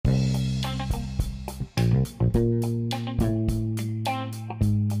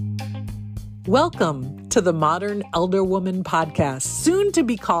Welcome to the Modern Elder Woman podcast, soon to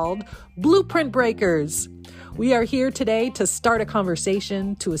be called Blueprint Breakers. We are here today to start a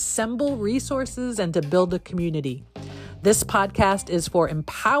conversation, to assemble resources, and to build a community. This podcast is for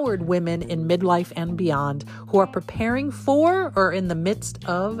empowered women in midlife and beyond who are preparing for or in the midst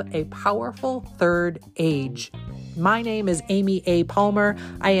of a powerful third age. My name is Amy A. Palmer.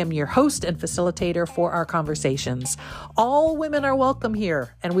 I am your host and facilitator for our conversations. All women are welcome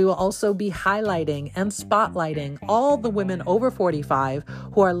here, and we will also be highlighting and spotlighting all the women over 45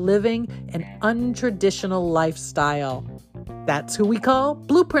 who are living an untraditional lifestyle. That's who we call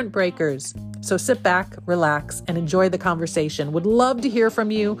Blueprint Breakers. So sit back, relax, and enjoy the conversation. Would love to hear from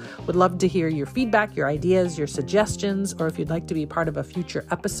you. Would love to hear your feedback, your ideas, your suggestions, or if you'd like to be part of a future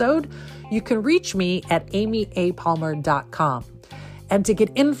episode, you can reach me at amyapalmer.com. And to get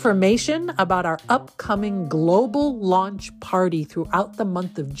information about our upcoming global launch party throughout the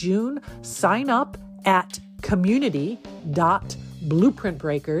month of June, sign up at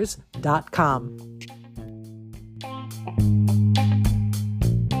community.blueprintbreakers.com.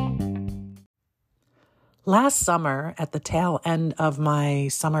 Last summer, at the tail end of my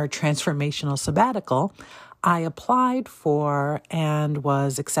summer transformational sabbatical, I applied for and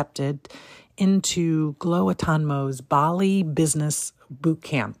was accepted into Glow Atanmo's Bali Business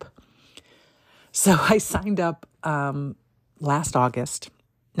Bootcamp. So I signed up last August.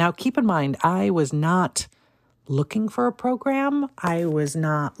 Now, keep in mind, I was not looking for a program. I was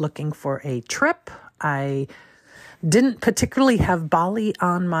not looking for a trip. I didn't particularly have Bali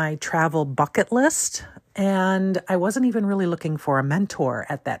on my travel bucket list. And I wasn't even really looking for a mentor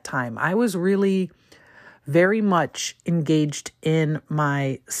at that time. I was really very much engaged in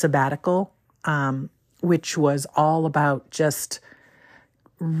my sabbatical, which was all about just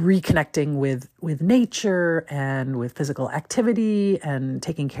reconnecting with nature and with physical activity and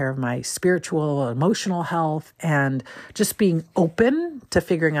taking care of my spiritual, emotional health and just being open to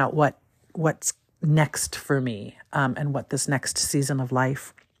figuring out what's next for me and what this next season of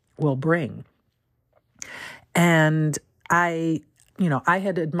life will bring. And I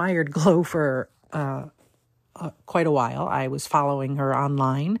had admired Glow for quite a while. I was following her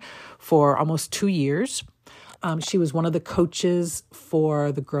online for almost 2 years. She was one of the coaches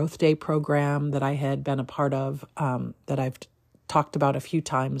for the Growth Day program that I had been a part of, that I've talked about a few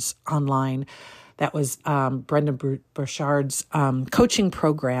times online. That was Brendon Burchard's coaching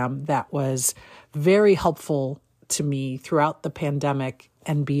program that was very helpful to me throughout the pandemic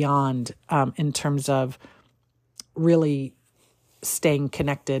and beyond, in terms of really staying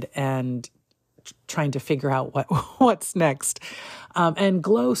connected and trying to figure out what's next. And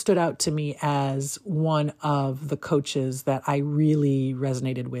Glow stood out to me as one of the coaches that I really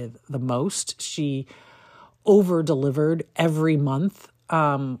resonated with the most. She over-delivered every month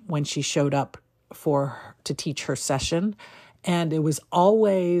when she showed up to teach her session. And it was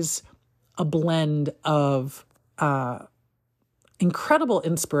always a blend of incredible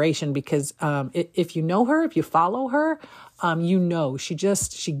inspiration because if you know her, if you follow her,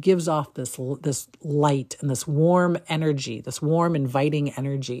 she gives off this light and this warm energy, this warm, inviting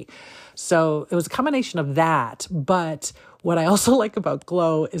energy. So it was a combination of that. But what I also like about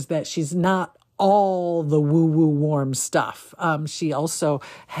Glow is that she's not all the woo-woo warm stuff. She also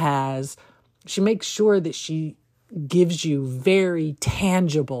she makes sure that she gives you very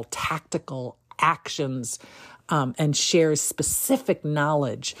tangible, tactical actions and shares specific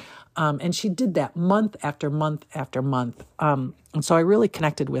knowledge. And she did that month after month after month. And so I really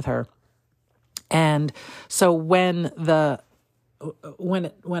connected with her. And so when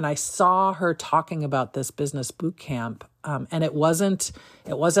I saw her talking about this business boot camp, and it wasn't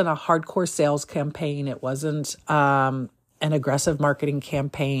a hardcore sales campaign, it wasn't an aggressive marketing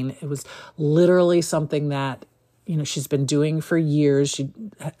campaign. It was literally something that she's been doing for years. She,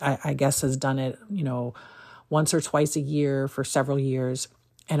 I guess, has done it once or twice a year for several years.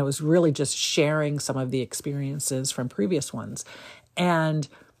 And it was really just sharing some of the experiences from previous ones. And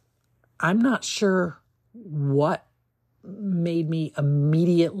I'm not sure what made me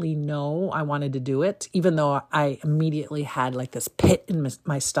immediately know I wanted to do it, even though I immediately had like this pit in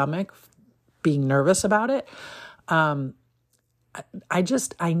my stomach being nervous about it. I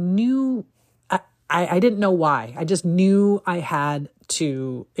knew, I didn't know why. I just knew I had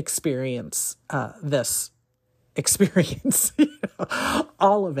to experience this experience,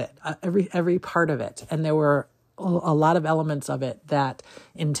 all of it, every part of it. And there were a lot of elements of it that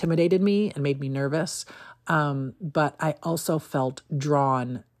intimidated me and made me nervous. But I also felt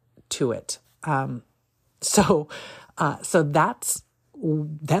drawn to it. So that's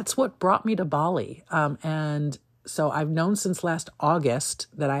that's what brought me to Bali. And so I've known since last August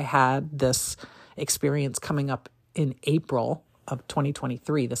that I had this experience coming up in April of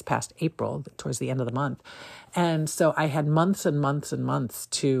 2023, this past April, towards the end of the month. And so I had months and months and months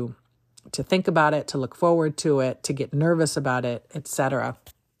to think about it, to look forward to it, to get nervous about it, etc.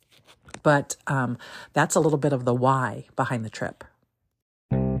 But that's a little bit of the why behind the trip.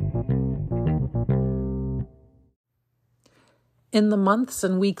 In the months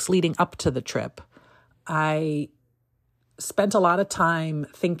and weeks leading up to the trip, I spent a lot of time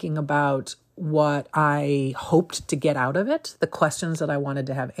thinking about what I hoped to get out of it, the questions that I wanted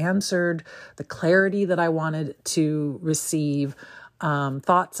to have answered, the clarity that I wanted to receive,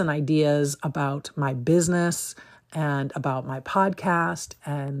 thoughts and ideas about my business and about my podcast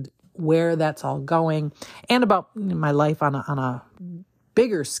and where that's all going, and about my life on a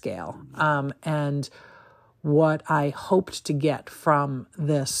bigger scale, and what I hoped to get from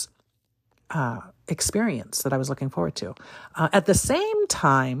this experience that I was looking forward to. At the same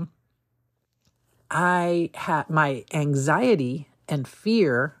time, I had my anxiety and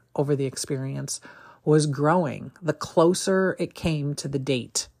fear over the experience was growing. The closer it came to the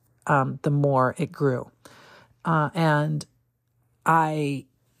date, the more it grew. And I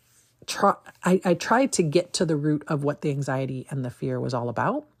tried to get to the root of what the anxiety and the fear was all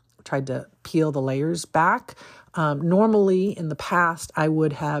about. Tried to peel the layers back. Normally, in the past, I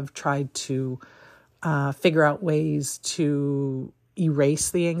would have tried to figure out ways to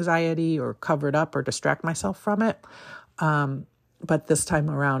erase the anxiety or cover it up or distract myself from it. But this time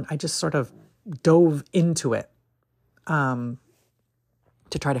around, I just sort of dove into it to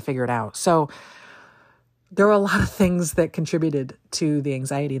try to figure it out. So there were a lot of things that contributed to the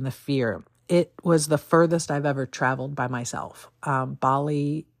anxiety and the fear. It was the furthest I've ever traveled by myself.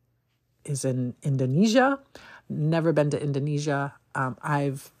 Bali is in Indonesia. Never been to Indonesia.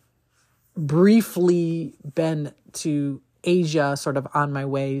 I've briefly been to Asia, sort of on my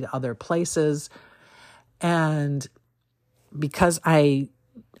way to other places. And because I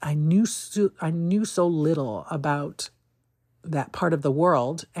knew so little about that part of the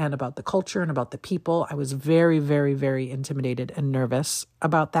world and about the culture and about the people, I was very, very, very intimidated and nervous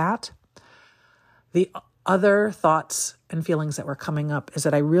about that. The other thoughts and feelings that were coming up is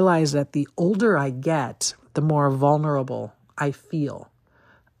that I realized that the older I get, the more vulnerable I feel.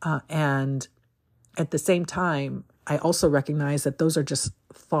 And at the same time, I also recognize that those are just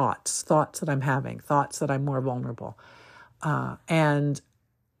thoughts that I'm having, thoughts that I'm more vulnerable. And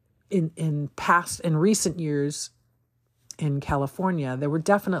in recent years in California, there were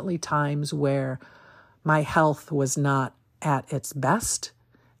definitely times where my health was not at its best,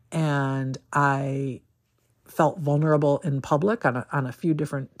 and I felt vulnerable in public on a few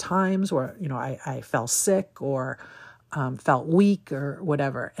different times where, I fell sick or felt weak or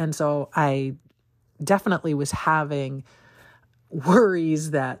whatever. And so I definitely was having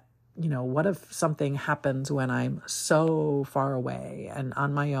worries that, what if something happens when I'm so far away and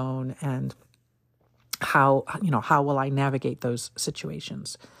on my own, and how will I navigate those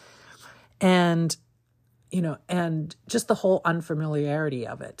situations? And just the whole unfamiliarity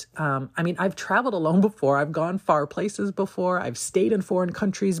of it. I've traveled alone before. I've gone far places before. I've stayed in foreign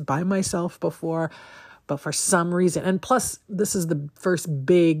countries by myself before. But for some reason, and plus, this is the first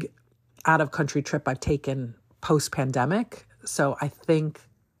big out-of-country trip I've taken post-pandemic. So I think,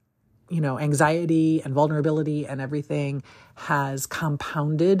 anxiety and vulnerability and everything has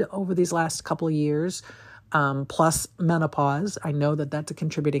compounded over these last couple of years. Plus menopause. I know that that's a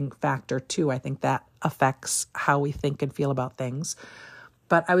contributing factor too. I think that affects how we think and feel about things.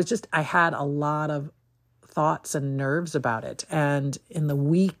 But I had a lot of thoughts and nerves about it. And in the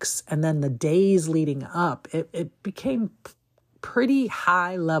weeks and then the days leading up, it became pretty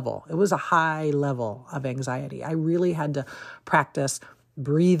high level. It was a high level of anxiety. I really had to practice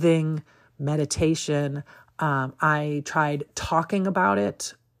breathing, meditation. I tried talking about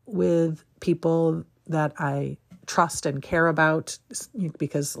it with people that I trust and care about,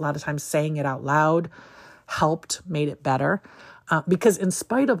 because a lot of times saying it out loud made it better. Because in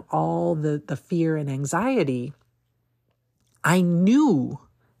spite of all the fear and anxiety, I knew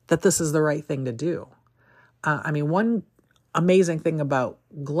that this is the right thing to do. One amazing thing about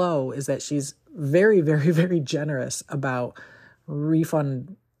Glow is that she's very, very, very generous about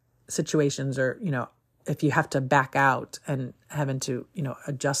refund situations, or, if you have to back out and having to,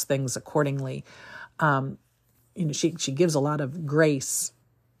 adjust things accordingly. She gives a lot of grace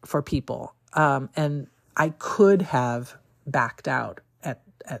for people. And I could have backed out at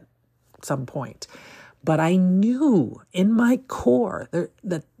some point, but I knew in my core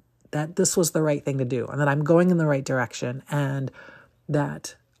that this was the right thing to do, and that I'm going in the right direction, and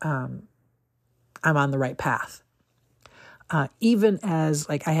that I'm on the right path. Even as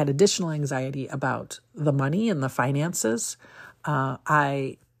like I had additional anxiety about the money and the finances,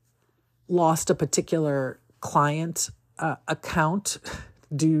 I lost a particular client account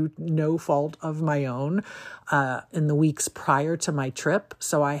due no fault of my own in the weeks prior to my trip.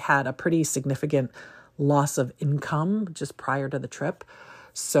 So I had a pretty significant loss of income just prior to the trip.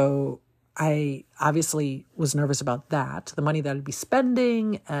 So I obviously was nervous about that, the money that I'd be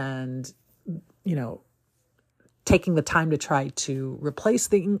spending and, taking the time to try to replace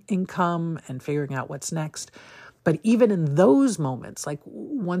the income and figuring out what's next. But even in those moments, like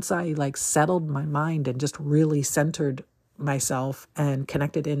once I settled my mind and just really centered myself and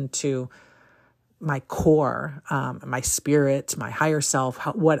connected into my core, my spirit, my higher self,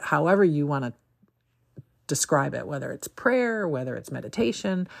 however you want to describe it, whether it's prayer, whether it's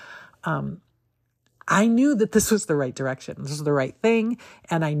meditation, I knew that this was the right direction. This was the right thing.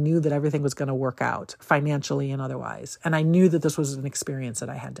 And I knew that everything was going to work out financially and otherwise. And I knew that this was an experience that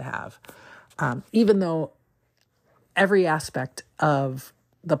I had to have. Even though every aspect of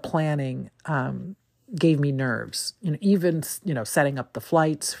the planning gave me nerves, even setting up the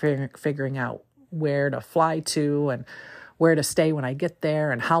flights, figuring out where to fly to and where to stay when I get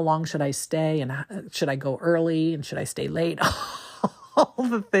there and how long should I stay and should I go early and should I stay late? All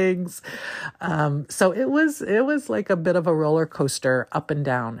the things. So it was like a bit of a roller coaster up and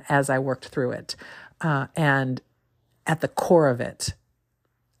down as I worked through it. And at the core of it,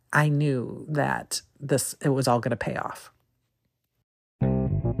 I knew that it was all going to pay off.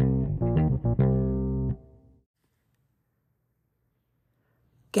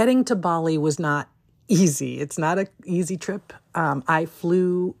 Getting to Bali was not easy. It's not an easy trip. I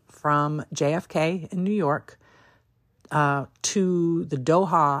flew from JFK in New York to the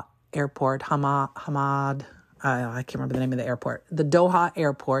Doha airport, Hamad, I can't remember the name of the airport, the Doha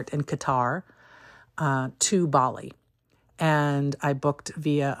airport in Qatar, to Bali. And I booked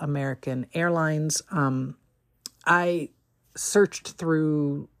via American Airlines. I searched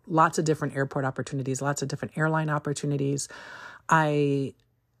through lots of different airport opportunities, lots of different airline opportunities. I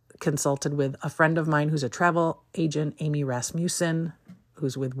consulted with a friend of mine who's a travel agent, Amy Rasmussen,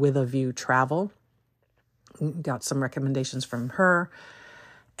 who's with A View Travel. Got some recommendations from her.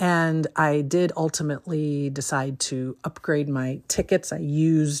 And I did ultimately decide to upgrade my tickets. I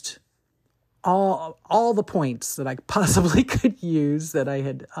used all the points that I possibly could use that I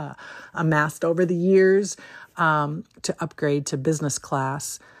had amassed over the years to upgrade to business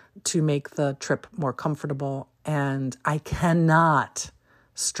class to make the trip more comfortable. And I cannot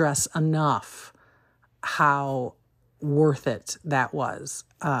stress enough how worth it that was.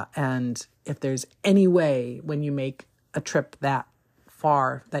 And if there's any way when you make a trip that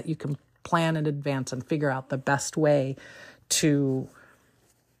far that you can plan in advance and figure out the best way to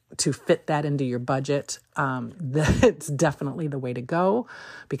fit that into your budget, it's definitely the way to go,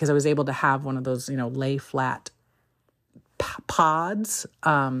 because I was able to have one of those, lay flat pods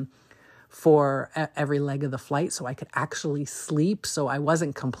for every leg of the flight so I could actually sleep. So I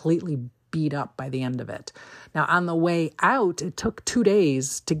wasn't completely beat up by the end of it. Now, on the way out, it took 2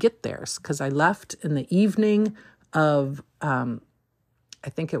 days to get there because I left in the evening of, I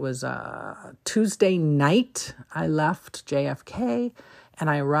think it was Tuesday night. I left JFK and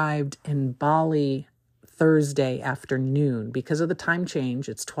I arrived in Bali Thursday afternoon. Because of the time change,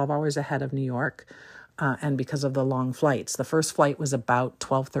 it's 12 hours ahead of New York. And because of the long flights. The first flight was about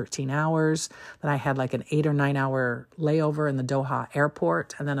 12, 13 hours. Then I had like an 8 or 9 hour layover in the Doha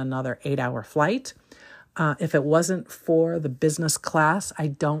airport and then another 8-hour flight. If it wasn't for the business class, I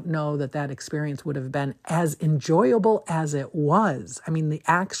don't know that experience would have been as enjoyable as it was. I mean, the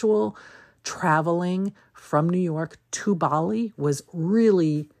actual traveling from New York to Bali was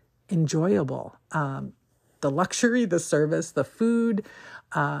really enjoyable. The luxury, the service, the food,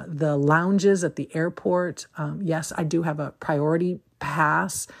 the lounges at the airport. Yes, I do have a priority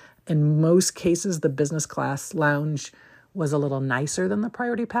pass. In most cases, the business class lounge was a little nicer than the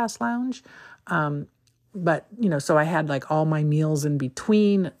priority pass lounge. But, so I had like all my meals in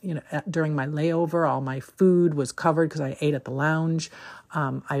between, during my layover, all my food was covered because I ate at the lounge.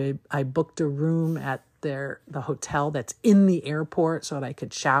 I booked a room at the hotel that's in the airport so that I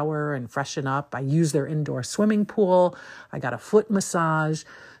could shower and freshen up. I used their indoor swimming pool. I got a foot massage.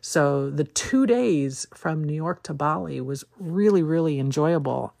 So the 2 days from New York to Bali was really, really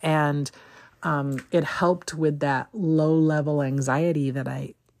enjoyable. And it helped with that low level anxiety that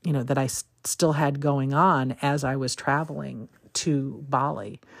I still had going on as I was traveling to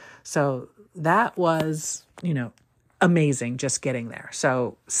Bali. So that was, amazing just getting there.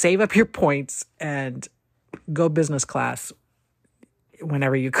 So save up your points and go business class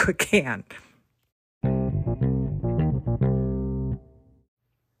whenever you can.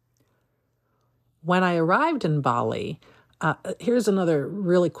 When I arrived in Bali, here's another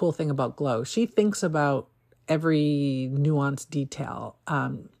really cool thing about Glow. She thinks about every nuanced detail.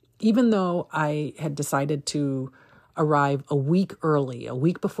 Even though I had decided to arrive a week early, a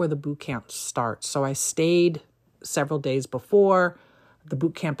week before the boot camp starts. So I stayed several days before. The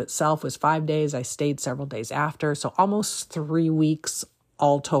boot camp itself was 5 days. I stayed several days after. So almost 3 weeks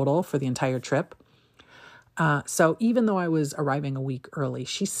all total for the entire trip. So even though I was arriving a week early,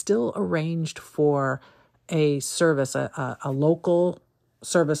 she still arranged for a service, a local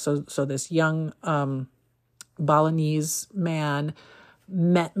service. So this young Balinese man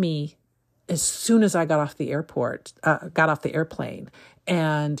met me as soon as I got off the airplane,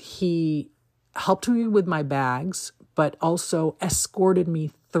 and he helped me with my bags, but also escorted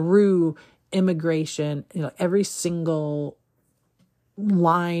me through immigration, every single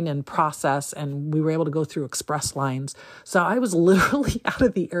line and process, and we were able to go through express lines. So I was literally out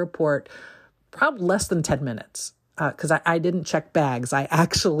of the airport probably less than 10 minutes because I didn't check bags. I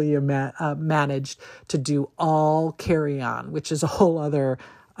actually managed to do all carry-on, which is a whole other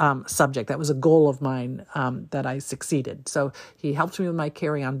subject. That was a goal of mine that I succeeded. So he helped me with my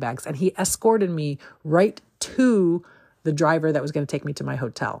carry-on bags, and he escorted me right to the driver that was going to take me to my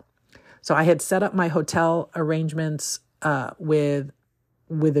hotel. So I had set up my hotel arrangements with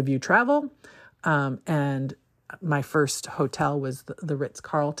a View Travel, and my first hotel was the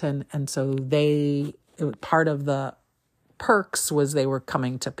Ritz-Carlton, and so part of the perks was they were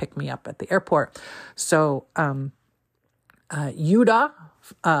coming to pick me up at the airport. So Yuda,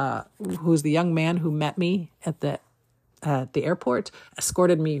 who's the young man who met me at the airport,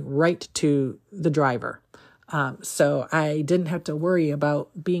 escorted me right to the driver. So I didn't have to worry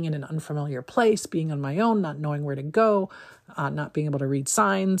about being in an unfamiliar place, being on my own, not knowing where to go, not being able to read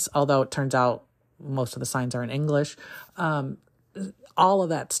signs, although it turns out most of the signs are in English, all of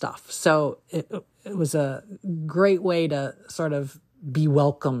that stuff. So it was a great way to sort of be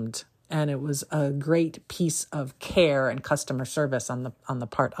welcomed, and it was a great piece of care and customer service on the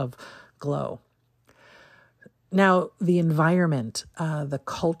part of Glow. Now, the environment, the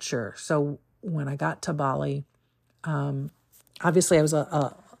culture. So when I got to Bali, obviously I was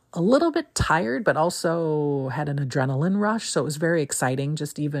a little bit tired, but also had an adrenaline rush. So it was very exciting,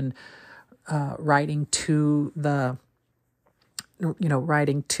 just even riding to the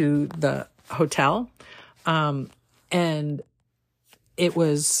hotel. And it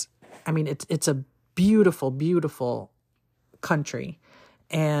was, it's a beautiful, beautiful country.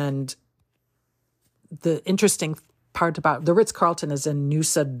 And the interesting part about the Ritz-Carlton is in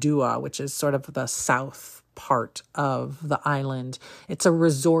Nusa Dua, which is sort of the south part of the island. It's a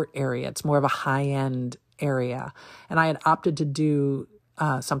resort area. It's more of a high-end area. And I had opted to do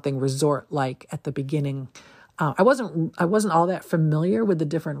something resort-like at the beginning. I wasn't all that familiar with the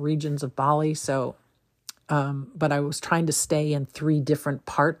different regions of Bali, so but I was trying to stay in 3 different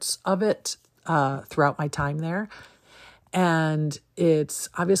parts of it throughout my time there. And it's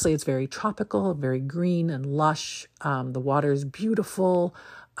very tropical, very green and lush. The water is beautiful.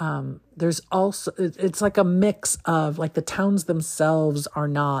 There's also, it's like a mix of, like, the towns themselves are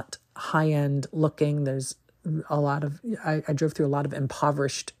not high-end looking. There's a lot of, I drove through a lot of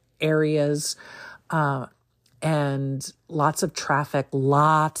impoverished areas, and lots of traffic,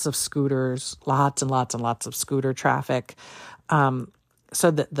 lots of scooters, lots and lots and lots of scooter traffic.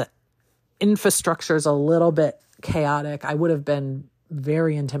 So the infrastructure is a little bit chaotic. I would have been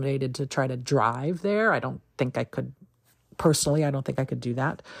very intimidated to try to drive there. I don't think I could do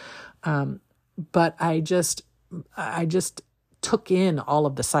that. But I just took in all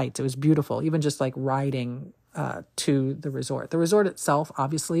of the sights. It was beautiful, even just like riding to the resort. The resort itself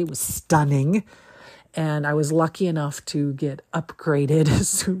obviously was stunning, and I was lucky enough to get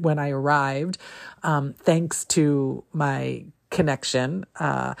upgraded when I arrived, thanks to my connection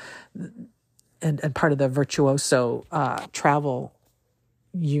and part of the Virtuoso travel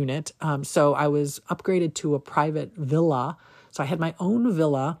unit. So I was upgraded to a private villa. So I had my own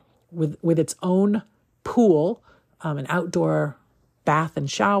villa with its own pool, an outdoor bath and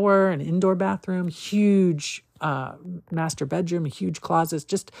shower, an indoor bathroom, huge master bedroom, huge closets,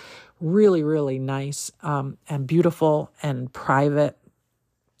 just really, really nice and beautiful and private.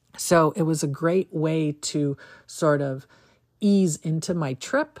 So it was a great way to sort of ease into my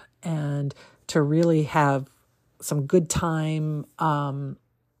trip and to really have some good time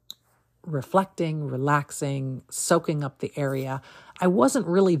reflecting, relaxing, soaking up the area. I wasn't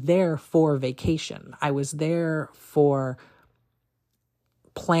really there for vacation. I was there for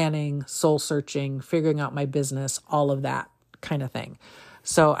planning, soul searching, figuring out my business, all of that kind of thing.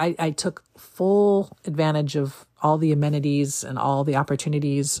 So I took full advantage of all the amenities and all the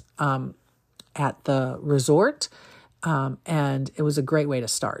opportunities at the resort, and it was a great way to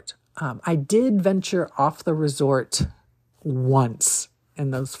start. I did venture off the resort once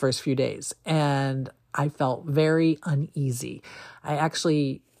in those first few days, and I felt very uneasy. I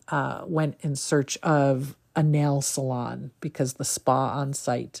actually went in search of a nail salon because the spa on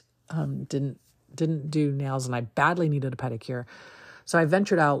site didn't do nails, and I badly needed a pedicure. So I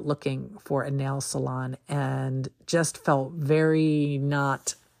ventured out looking for a nail salon and just felt very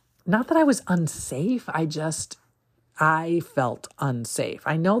not that I was unsafe. I felt unsafe.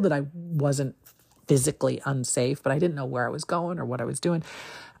 I know that I wasn't physically unsafe, but I didn't know where I was going or what I was doing.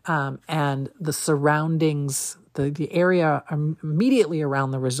 And the surroundings, the area immediately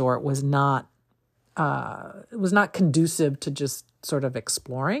around the resort was not conducive to just sort of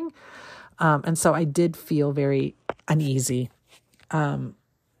exploring. And so I did feel very uneasy. And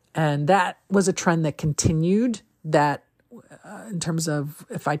that was a trend that continued, that in terms of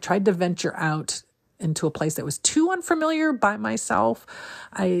if I tried to venture out into a place that was too unfamiliar by myself,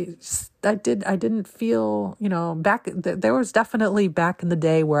 I didn't feel, there was definitely back in the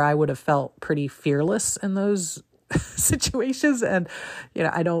day where I would have felt pretty fearless in those situations. And,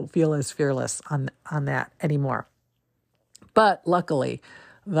 I don't feel as fearless on that anymore. But luckily,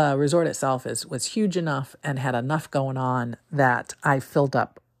 the resort itself was huge enough and had enough going on that I filled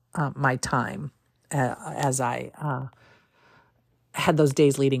up my time as I had those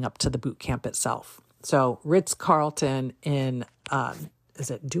days leading up to the boot camp itself. So Ritz-Carlton in,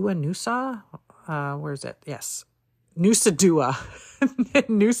 is it Dua Nusa? Where is it? Yes. Nusa Dua.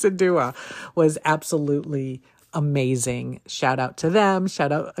 Nusa Dua was absolutely amazing. Shout out to them.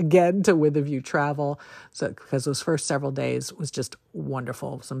 Shout out again to With a View Travel. So, because those first several days was just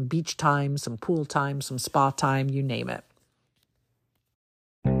wonderful. Some beach time, some pool time, some spa time, you name it.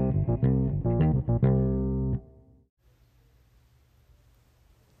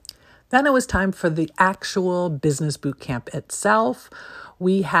 Then it was time for the actual business boot camp itself.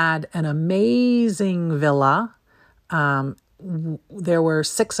 We had an amazing villa. There were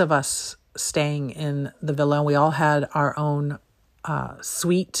 6 of us staying in the villa. We all had our own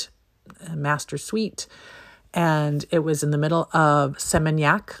suite, master suite, and it was in the middle of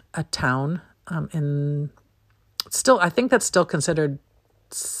Seminyak, a town I think that's still considered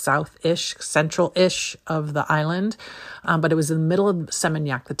south-ish, central-ish of the island, but it was in the middle of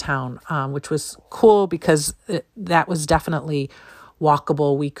Seminyak, the town, which was cool because that was definitely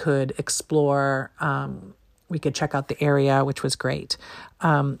walkable. We could explore, we could check out the area, which was great.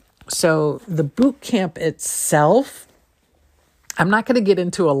 So the boot camp itself, I'm not going to get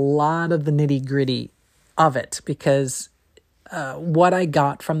into a lot of the nitty-gritty of it because what I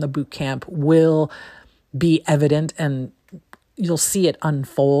got from the boot camp will be evident, and you'll see it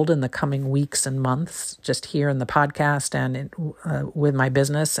unfold in the coming weeks and months, just here in the podcast and with my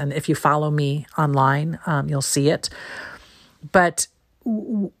business. And if you follow me online, you'll see it. But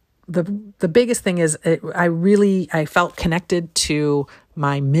the biggest thing is I felt connected to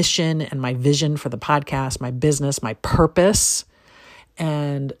my mission and my vision for the podcast, my business, my purpose,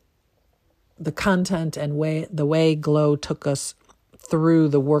 and the content and the way Glow took us through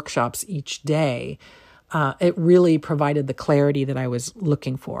the workshops each day. It really provided the clarity that I was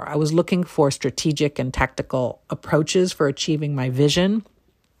looking for. I was looking for strategic and tactical approaches for achieving my vision,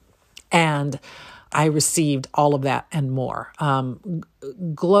 and I received all of that and more.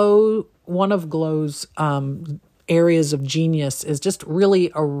 Glow, one of Glow's areas of genius is just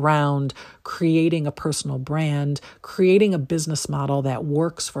really around creating a personal brand, creating a business model that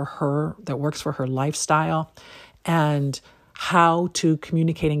works for her lifestyle, and how to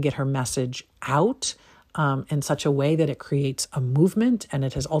communicate and get her message out in such a way that it creates a movement, and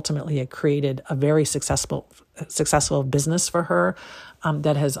it has ultimately created a very successful business for her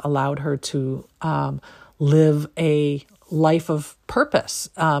that has allowed her to live a life of purpose,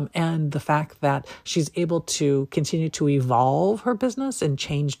 and the fact that she's able to continue to evolve her business and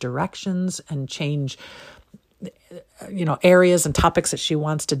change directions and change areas and topics that she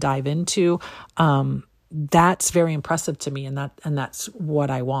wants to dive into. That's very impressive to me, and that's what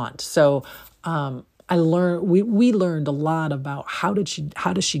I want. So we learned a lot about how does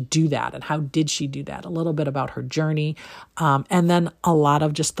she do that, and how did she do that, a little bit about her journey, and then a lot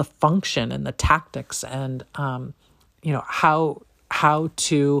of just the function and the tactics, and how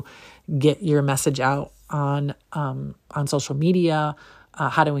to get your message out on social media,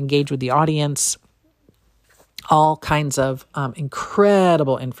 how to engage with the audience, all kinds of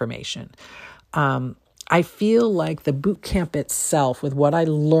incredible information. I feel like the boot camp itself, with what I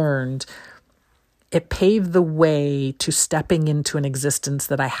learned, it paved the way to stepping into an existence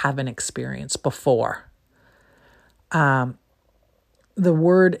that I haven't experienced before. The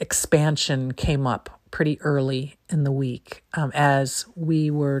word expansion came up pretty early in the week as we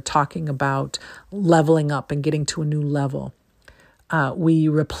were talking about leveling up and getting to a new level. We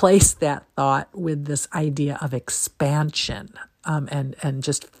replaced that thought with this idea of expansion and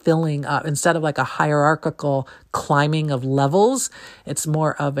just filling up. Instead of like a hierarchical climbing of levels, it's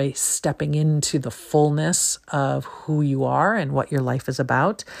more of a stepping into the fullness of who you are and what your life is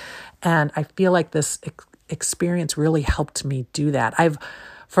about. And I feel like this experience really helped me do that.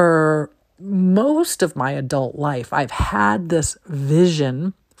 For most of my adult life, I've had this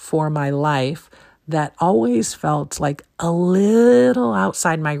vision for my life that always felt like a little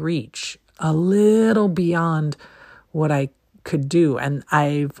outside my reach, a little beyond what I could do. And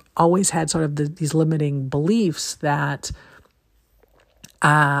I've always had sort of these limiting beliefs that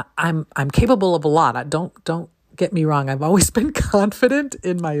I'm capable of a lot. Don't get me wrong. I've always been confident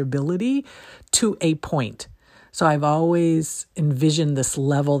in my ability to a point. So I've always envisioned this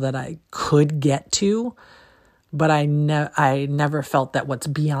level that I could get to, but I never felt that what's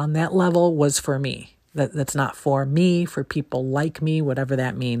beyond that level was for me. That's not for me, for people like me, whatever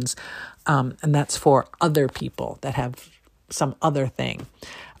that means. And that's for other people that have some other thing.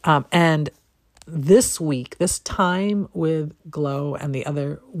 And this week, this time with Glow and the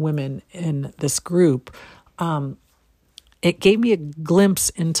other women in this group, it gave me a glimpse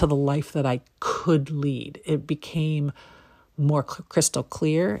into the life that I could lead. It became more crystal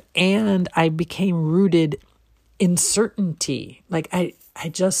clear, and I became rooted in certainty. Like I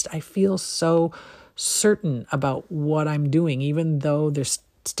feel so certain about what I'm doing, even though there's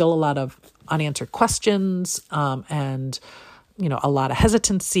still a lot of unanswered questions, and, a lot of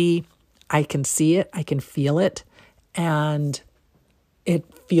hesitancy. I can see it, I can feel it, and it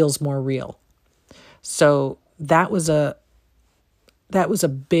feels more real. So that was a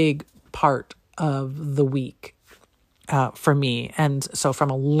big part of the week for me. And so from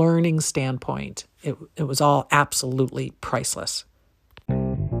a learning standpoint, it was all absolutely priceless.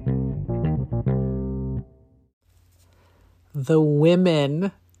 The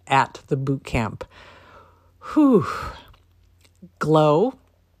women at the boot camp. Whew. Glow,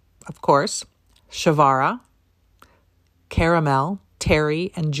 of course, Shavara, Caramel,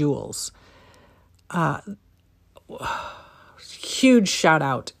 Terry, and Jules. Huge shout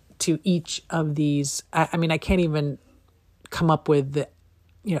out to each of these. I mean, I can't even come up with the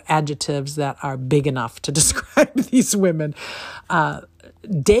adjectives that are big enough to describe these women.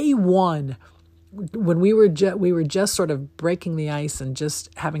 Day one, when we were just sort of breaking the ice and just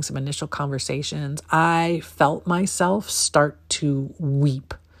having some initial conversations, I felt myself start to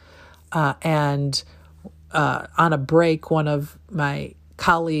weep. And on a break, one of my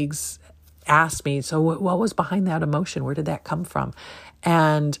colleagues asked me, so what was behind that emotion? Where did that come from?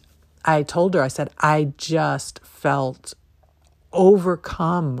 And I told her, I said, I just felt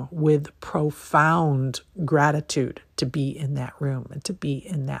overcome with profound gratitude to be in that room and to be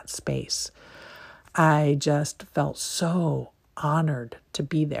in that space. I just felt so honored to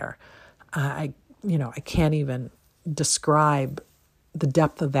be there. I can't even describe the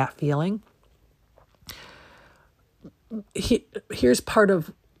depth of that feeling. Here's part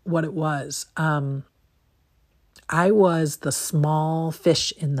of what it was. I was the small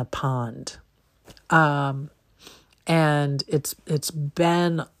fish in the pond. And it's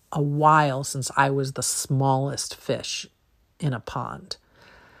been a while since I was the smallest fish in a pond.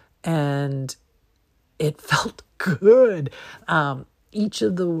 And it felt good. Each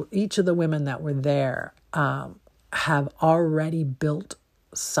of the women that were there have already built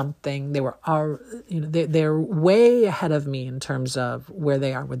something. They're way ahead of me in terms of where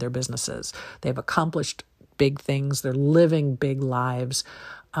they are with their businesses. They've accomplished big things. They're living big lives.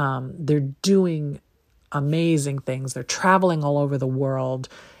 They're doing amazing things. They're traveling all over the world.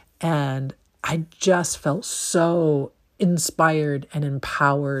 And I just felt so inspired and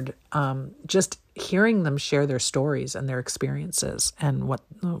empowered, just hearing them share their stories and their experiences and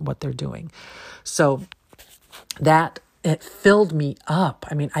what they're doing. So that it filled me up.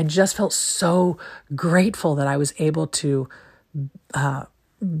 I mean, I just felt so grateful that I was able to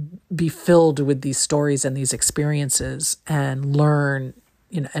be filled with these stories and these experiences and learn,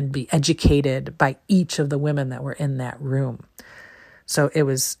 and be educated by each of the women that were in that room. So it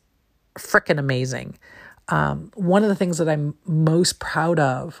was frickin' amazing. One of the things that I'm most proud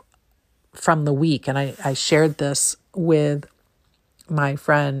of from the week, and I shared this with my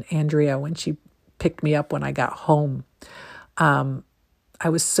friend Andrea when she picked me up when I got home. I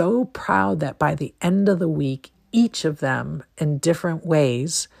was so proud that by the end of the week, each of them in different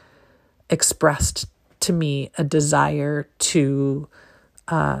ways expressed to me a desire to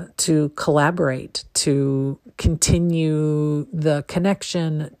collaborate, to continue the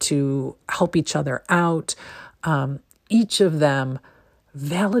connection, to help each other out. Each of them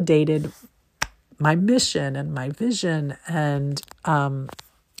validated my mission and my vision, and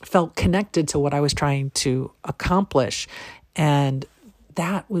felt connected to what I was trying to accomplish. And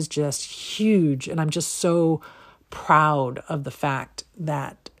that was just huge. And I'm just so proud of the fact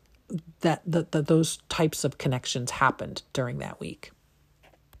that those types of connections happened during that week.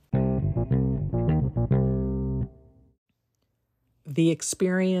 The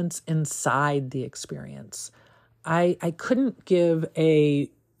experience inside the experience. I couldn't give a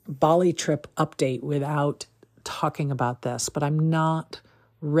Bali trip update without talking about this, but I'm not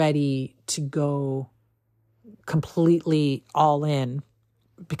ready to go completely all in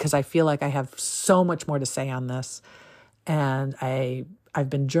because I feel like I have so much more to say on this. And I've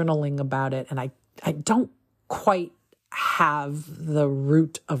been journaling about it, and I don't quite have the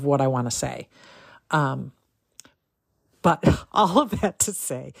root of what I want to say. But all of that to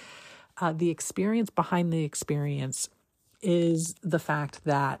say, the experience behind the experience is the fact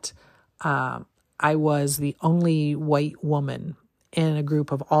that I was the only white woman in a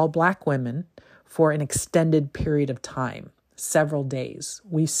group of all Black women for an extended period of time, several days.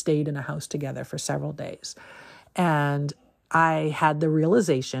 We stayed in a house together for several days. And I had the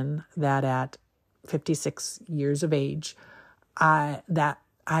realization that at 56 years of age,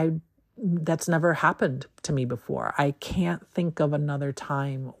 that's never happened to me before. I can't think of another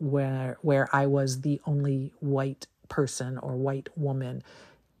time where I was the only white person or white woman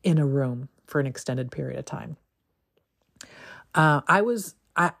in a room for an extended period of time. I was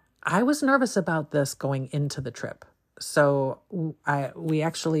nervous about this going into the trip. So I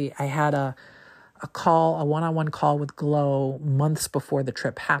had a one-on-one call with Glow months before the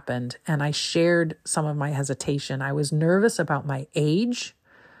trip happened, and I shared some of my hesitation. I was nervous about my age,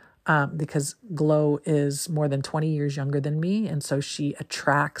 because Glow is more than 20 years younger than me, and so she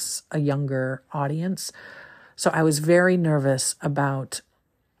attracts a younger audience. So I was very nervous about,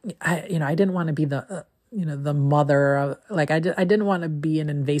 I didn't want to be the mother of, I didn't want to be an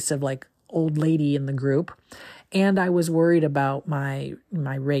invasive, old lady in the group. And I was worried about my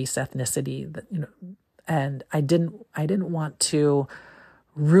race, ethnicity, and I didn't want to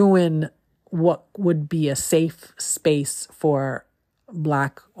ruin what would be a safe space for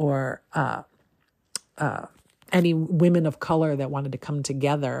Black or any women of color that wanted to come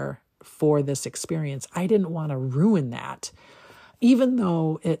together for this experience. I didn't want to ruin that, even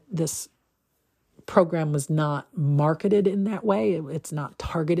though this program was not marketed in that way. It's not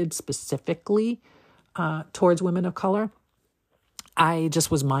targeted specifically towards women of color. I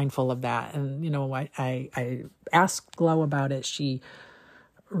just was mindful of that. And, I asked Glow about it. She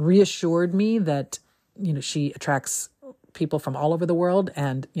reassured me that, she attracts people from all over the world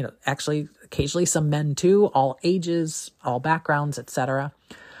and, actually occasionally some men too, all ages, all backgrounds, etc.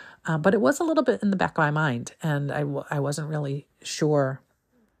 But it was a little bit in the back of my mind, and I wasn't really sure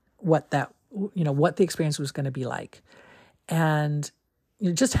what the experience was going to be like. And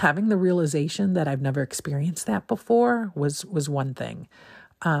just having the realization that I've never experienced that before was one thing.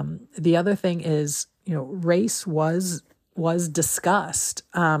 The other thing is, race was discussed,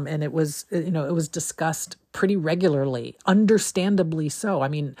 and it was discussed pretty regularly, understandably so. I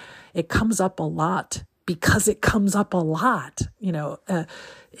mean, it comes up a lot because it comes up a lot.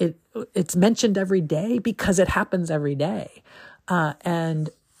 It's mentioned every day because it happens every day, and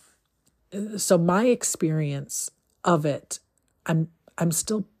so my experience of it, I'm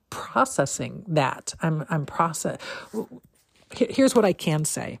still processing that. Here's what I can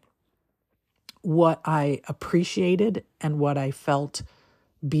say. What I appreciated and what I felt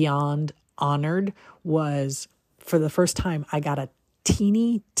beyond honored was, for the first time, I got a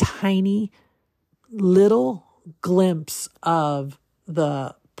teeny tiny little glimpse of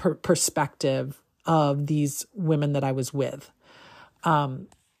the perspective of these women that I was with. And,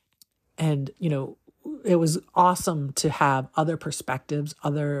 it was awesome to have other perspectives,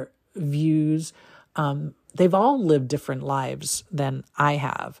 other views. They've all lived different lives than I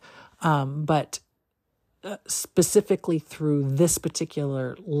have. But specifically through this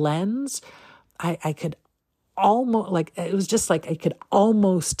particular lens, I could almost, it was just like I could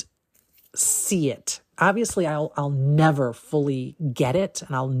almost see it. Obviously, I'll never fully get it,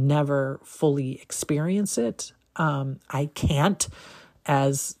 and I'll never fully experience it. I can't,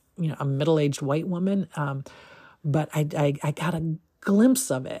 as a middle-aged white woman, but I got a glimpse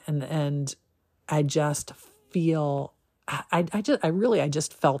of it, and I just feel I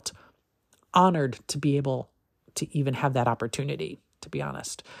just felt honored to be able to even have that opportunity, to be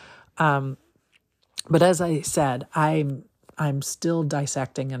honest. But as I said, I'm still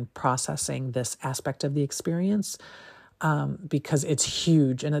dissecting and processing this aspect of the experience, because it's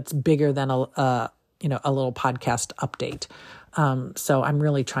huge and it's bigger than a little podcast update. So I'm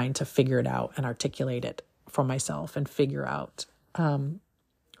really trying to figure it out and articulate it for myself and figure out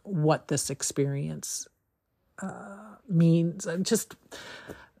what this experience means. Just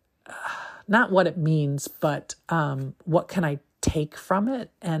not what it means, but what can I take from it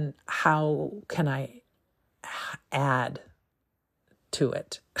and how can I add to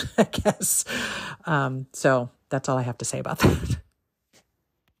it, I guess. So that's all I have to say about that.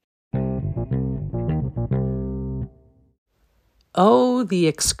 Oh, the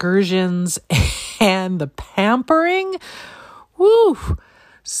excursions and the pampering. Woo!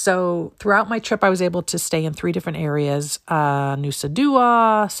 So throughout my trip, I was able to stay in 3 different areas, Nusa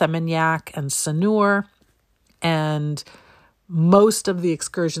Dua, Seminyak, and Sanur. And most of the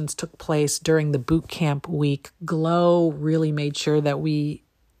excursions took place during the boot camp week. Glow really made sure that we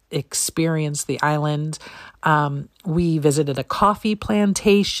experienced the island. We visited a coffee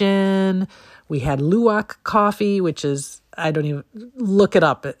plantation. We had luwak coffee, which is, I don't even look it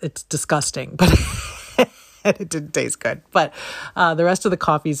up. It's disgusting, but it didn't taste good. But the rest of the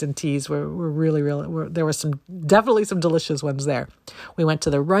coffees and teas were really, there were definitely some delicious ones there. We went to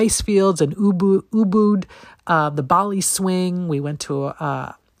the rice fields in Ubud, the Bali swing. We went to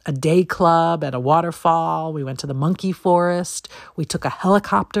a day club at a waterfall. We went to the monkey forest. We took a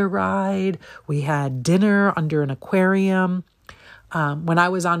helicopter ride. We had dinner under an aquarium. When I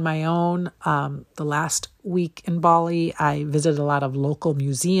was on my own, the last week in Bali, I visited a lot of local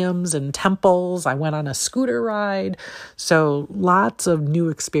museums and temples. I went on a scooter ride. So lots of new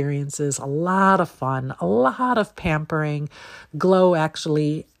experiences, a lot of fun, a lot of pampering. Glow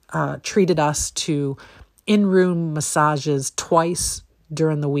actually treated us to in-room massages twice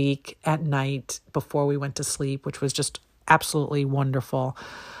during the week at night before we went to sleep, which was just absolutely wonderful.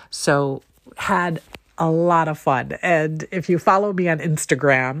 So had a lot of fun. And if you follow me on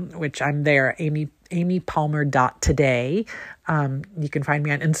Instagram, which I'm there, amypalmer.today, you can find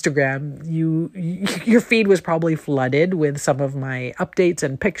me on Instagram. Your feed was probably flooded with some of my updates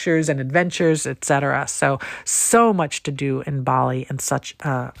and pictures and adventures, etc. So much to do in Bali and such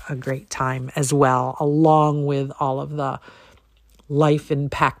a great time as well, along with all of the life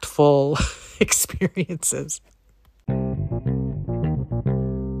impactful experiences.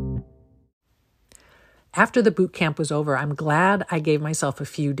 After the boot camp was over, I'm glad I gave myself a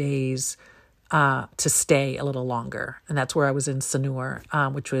few days to stay a little longer. And that's where I was in Sanur,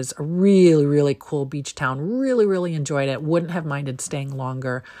 which was a really, really cool beach town. Really, really enjoyed it. Wouldn't have minded staying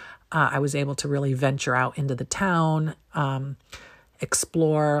longer. I was able to really venture out into the town,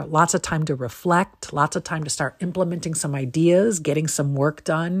 explore, lots of time to reflect, lots of time to start implementing some ideas, getting some work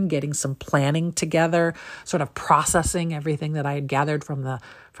done, getting some planning together, sort of processing everything that I had gathered from the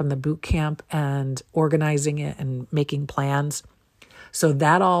boot camp and organizing it and making plans. So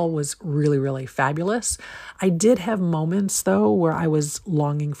that all was really, really fabulous. I did have moments, though, where I was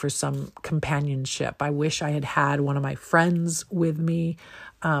longing for some companionship. I wish I had had one of my friends with me.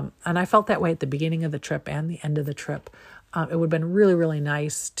 And I felt that way at the beginning of the trip and the end of the trip. It would have been really, really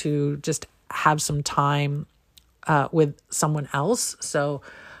nice to just have some time with someone else. So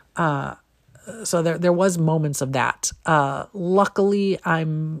there was moments of that. Luckily,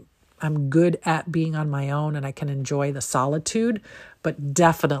 I'm good at being on my own and I can enjoy the solitude, but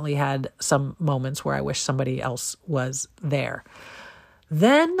definitely had some moments where I wish somebody else was there.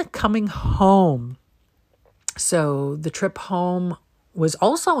 Then coming home. So the trip home was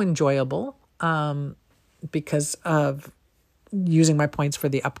also enjoyable because of using my points for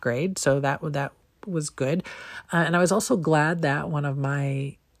the upgrade. So that was good. And I was also glad that one of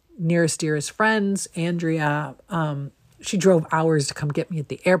my nearest, dearest friends, Andrea, she drove hours to come get me at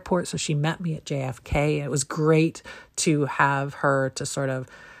the airport. So she met me at JFK. It was great to have her to sort of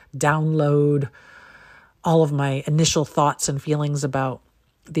download all of my initial thoughts and feelings about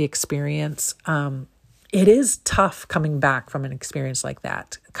the experience. It is tough coming back from an experience like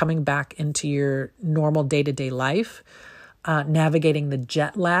that, coming back into your normal day-to-day life, navigating the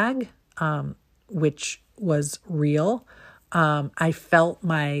jet lag, which was real. I felt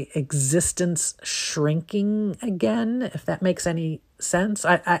my existence shrinking again, if that makes any sense.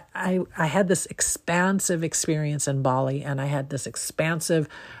 I had this expansive experience in Bali, and I had this expansive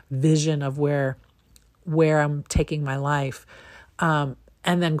vision of where I'm taking my life.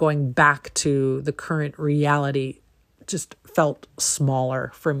 And then going back to the current reality just felt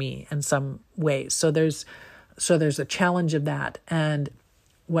smaller for me in some ways. So there's a challenge of that. And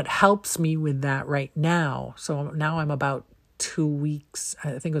what helps me with that right now, so now I'm about 2 weeks.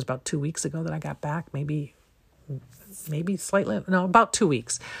 I think it was about 2 weeks ago that I got back, maybe slightly, no, about 2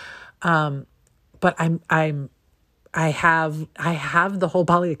 weeks. But I have the whole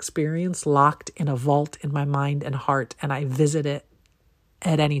Bali experience locked in a vault in my mind and heart, and I visit it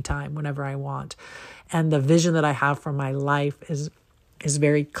at any time, whenever I want. And the vision that I have for my life is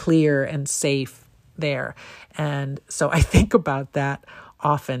very clear and safe there. And so I think about that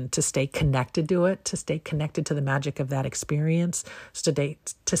often, to stay connected to it, to stay connected to the magic of that experience,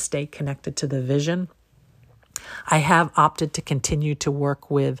 to stay connected to the vision. I have opted to continue to work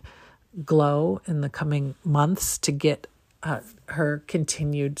with Glow in the coming months to get her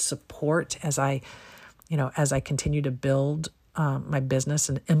continued support as I continue to build my business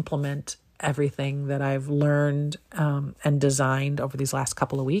and implement everything that I've learned and designed over these last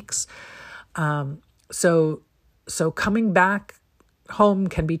couple of weeks. So coming back home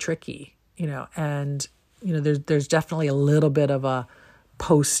can be tricky, and there's definitely a little bit of a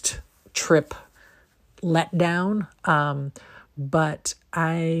post-trip letdown, but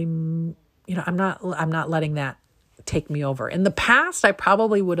I'm not letting that take me over. In the past, I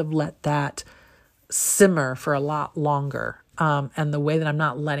probably would have let that simmer for a lot longer. And the way that I'm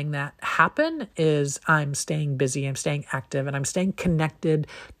not letting that happen is I'm staying busy, I'm staying active, and I'm staying connected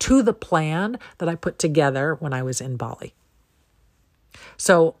to the plan that I put together when I was in Bali.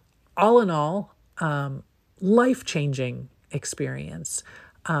 So all in all, life-changing experience.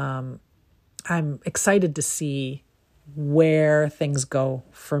 I'm excited to see where things go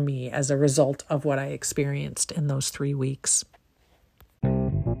for me as a result of what I experienced in those 3 weeks.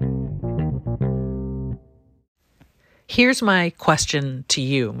 Here's my question to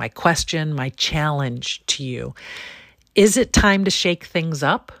you, my challenge to you. Is it time to shake things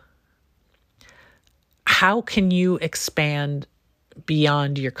up? How can you expand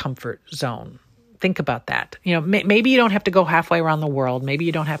beyond your comfort zone? Think about that. Maybe you don't have to go halfway around the world. Maybe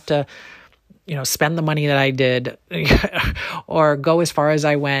you don't have to, spend the money that I did or go as far as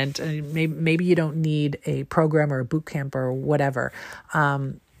I went. Maybe you don't need a program or a boot camp or whatever.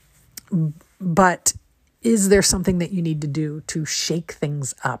 But is there something that you need to do to shake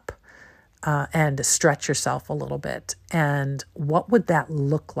things up and stretch yourself a little bit? And what would that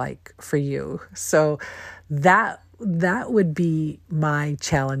look like for you? So that would be my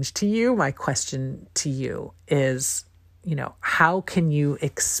challenge to you. My question to you is, how can you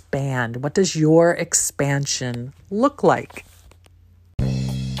expand? What does your expansion look like?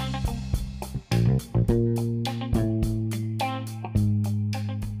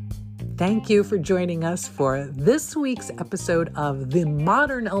 Thank you for joining us for this week's episode of the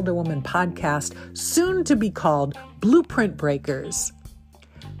Modern Elder Woman podcast, soon to be called Blueprint Breakers.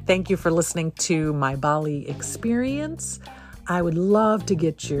 Thank you for listening to my Bali experience. I would love to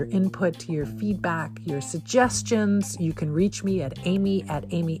get your input, your feedback, your suggestions. You can reach me at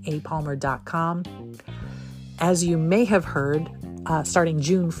amy@amyapalmer.com. As you may have heard, starting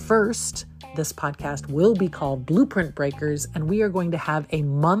June 1st, this podcast will be called Blueprint Breakers, and we are going to have a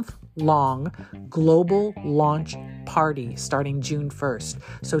month-long global launch party starting June 1st.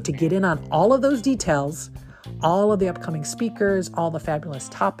 So to get in on all of those details, all of the upcoming speakers, all the fabulous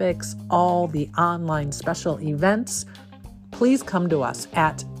topics, all the online special events, please come to us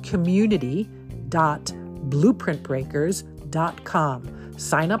at community.blueprintbreakers.com.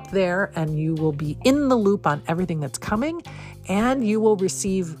 Sign up there and you will be in the loop on everything that's coming, and you will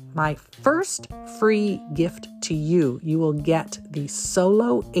receive my first free gift to you. You will get the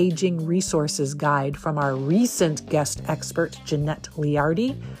Solo Aging Resources Guide from our recent guest expert, Jeanette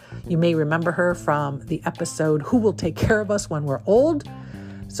Liardi. You may remember her from the episode, Who Will Take Care of Us When We're Old?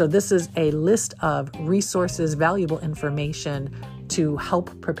 So this is a list of resources, valuable information to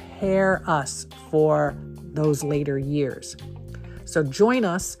help prepare us for those later years. So join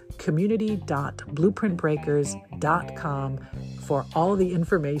us, community.blueprintbreakers.com, for all the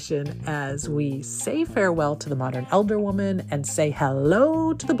information as we say farewell to the modern elder woman and say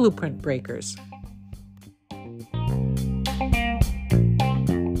hello to the Blueprint Breakers.